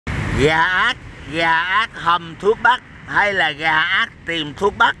Gàac hầm thuốc bắc hay là gàac tìm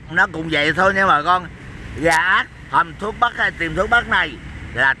thuốc bắc, nó cũng vậy thôi nha bà con. Gàac hầm thuốc bắc hay tìm thuốc bắc này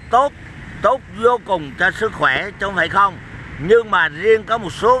là tốt vô cùng cho sức khỏe chứ không phải không. Nhưng mà riêng có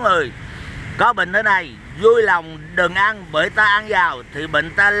một số người có bệnh thế này, vui lòng đừng ăn, bởi ta ăn vào thì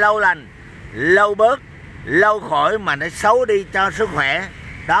bệnh ta lâu lành, lâu bớt, lâu khỏi mà nó xấu đi cho sức khỏe.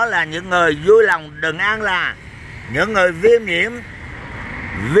 Đó là những người vui lòng đừng ăn, là những người viêm nhiễm,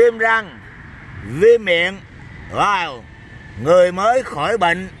 viêm răng, viêm miệng, wow, người mới khỏi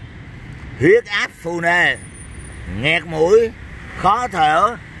bệnh, huyết áp phù nề, nghẹt mũi, khó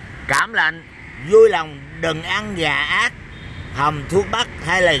thở, cảm lạnh, vui lòng đừng ăn gàac hầm thuốc bắc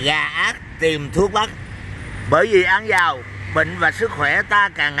hay là gàac tìm thuốc bắc. Bởi vì ăn vào bệnh và sức khỏe ta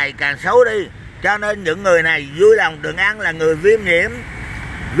càng ngày càng xấu đi. Cho nên những người này vui lòng đừng ăn là người viêm nhiễm,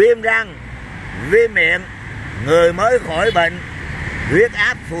 viêm răng, viêm miệng, người mới khỏi bệnh, huyết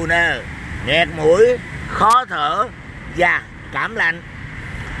áp phù nề, nghẹt mũi, khó thở và cảm lạnh.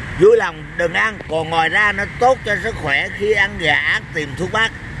 Vui lòng đừng ăn. Còn ngoài ra nó tốt cho sức khỏe khi ăn gàac tìm thuốc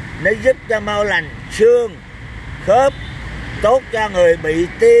bắc. Nó giúp cho mau lành xương, khớp, tốt cho người bị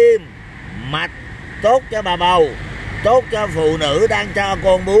tim, mạch, tốt cho bà bầu, tốt cho phụ nữ đang cho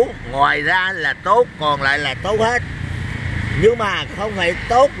con bú. Ngoài ra là tốt, còn lại là tốt hết. Nhưng mà không phải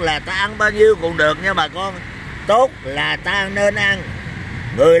tốt là ta ăn bao nhiêu cũng được nha bà con. Tốt là ta nên ăn,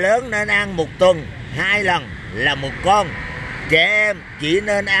 người lớn nên ăn một tuần 2 lần là một con. Trẻ em chỉ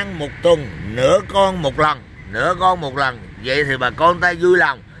nên ăn một tuần nửa con một lần. Vậy thì bà con ta vui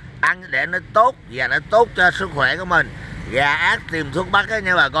lòng ăn để nó tốt và nó tốt cho sức khỏe của mình. Gàac tìm thuốc bắc đó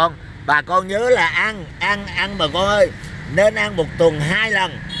nha bà con. Bà con nhớ là ăn bà con ơi, nên ăn một tuần 2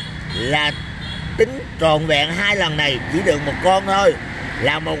 lần, là tính trọn vẹn 2 lần này chỉ được một con thôi,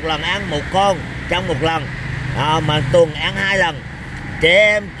 là một lần ăn một con trong một lần, mà tuần ăn 2 lần. Trẻ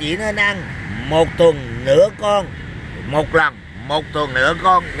em chỉ nên ăn một tuần nửa con một lần, một tuần nửa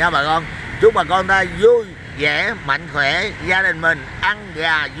con nha bà con. Chúc bà con ta vui vẻ, mạnh khỏe, gia đình mình ăn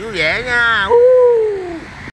gà vui vẻ nha.